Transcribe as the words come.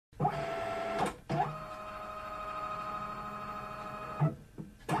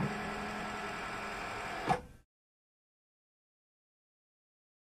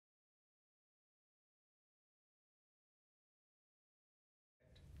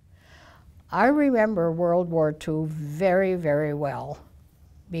I remember World War II very, very well,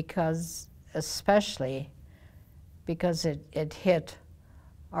 especially because it hit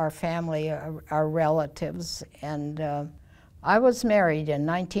our family, our relatives. And I was married in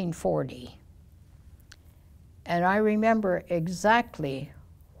 1940. And I remember exactly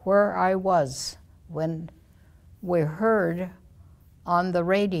where I was when we heard on the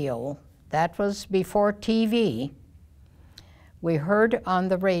radio, that was before TV, we heard on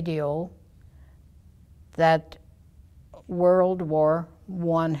the radio that World War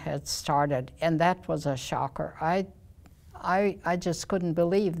I had started, and that was a shocker. I just couldn't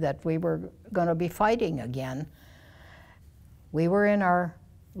believe that we were going to be fighting again. We were in our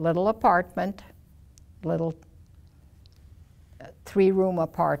little apartment, little three-room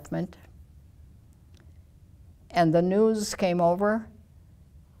apartment, and the news came over,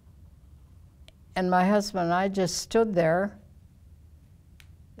 and my husband and I just stood there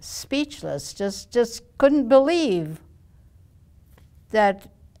speechless, just couldn't believe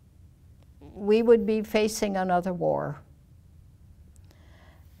that we would be facing another war.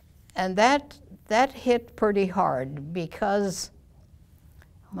 And that hit pretty hard because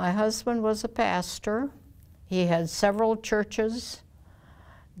my husband was a pastor. He had several churches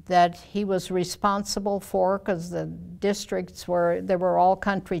that he was responsible for, because the districts there were all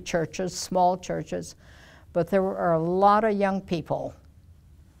country churches, small churches, but there were a lot of young people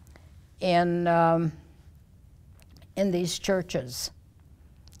in these churches.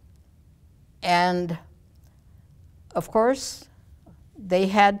 And of course, they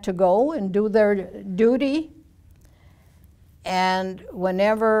had to go and do their duty, and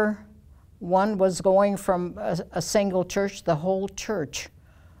whenever one was going from a single church, the whole church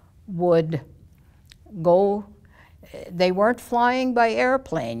would go. They weren't flying by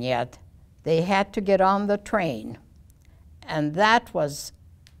airplane yet. They had to get on the train. And that was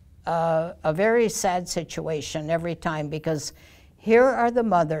a very sad situation every time, because here are the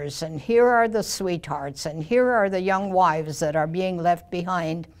mothers, and here are the sweethearts, and here are the young wives that are being left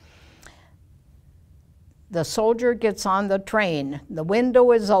behind. The soldier gets on the train, the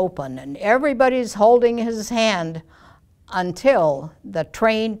window is open, and everybody's holding his hand until the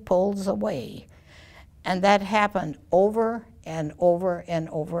train pulls away. And that happened over and over and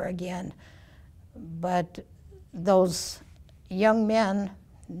over again. But those young men,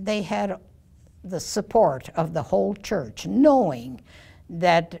 they had the support of the whole church, knowing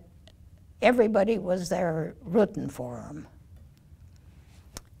that everybody was there rooting for them.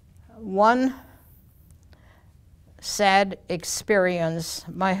 One sad experience,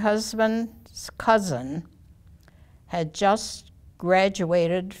 my husband's cousin had just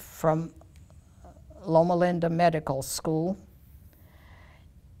graduated from Loma Linda Medical School,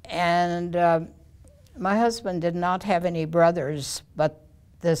 and my husband did not have any brothers, but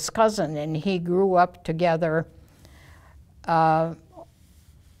this cousin and he grew up together on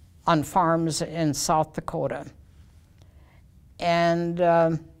farms in South Dakota. And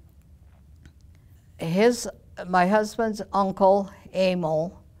my husband's uncle,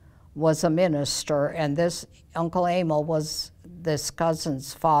 Emil, was a minister, and this Uncle Emil was this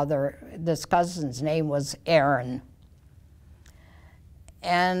cousin's father. This cousin's name was Aaron.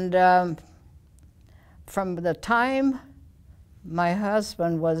 And from the time my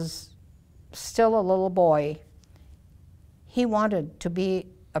husband was still a little boy, he wanted to be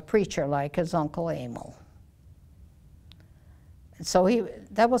a preacher like his Uncle Emil. So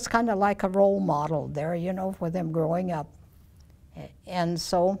that was kind of like a role model there, you know, for them growing up. And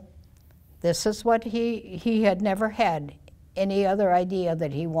so this is what he had never had any other idea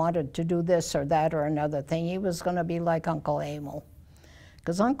that he wanted to do this or that or another thing. He was going to be like Uncle Emil,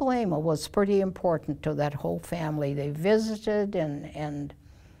 because Uncle Emil was pretty important to that whole family. They visited, and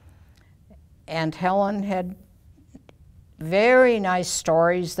Aunt Helen had very nice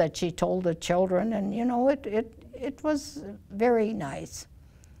stories that she told the children, and you know, it was very nice.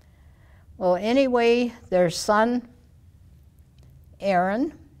 Well, anyway, their son,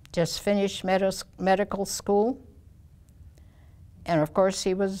 Aaron, just finished medical school, and of course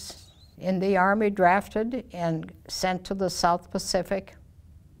he was in the Army, drafted and sent to the South Pacific.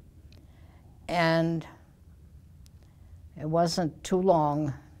 And it wasn't too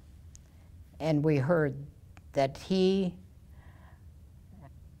long, and we heard that he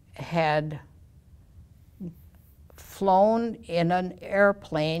had flown in an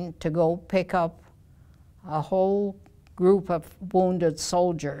airplane to go pick up a whole group of wounded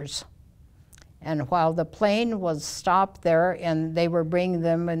soldiers. And while the plane was stopped there, and they were bringing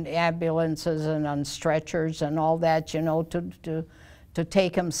them in ambulances and on stretchers and all that, you know, to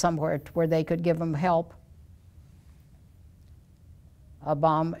take them somewhere where they could give them help, a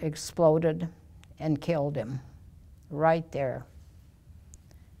bomb exploded and killed him right there.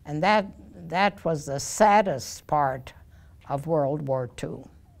 And that was the saddest part of World War II,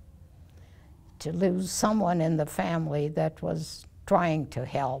 to lose someone in the family that was trying to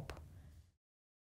help.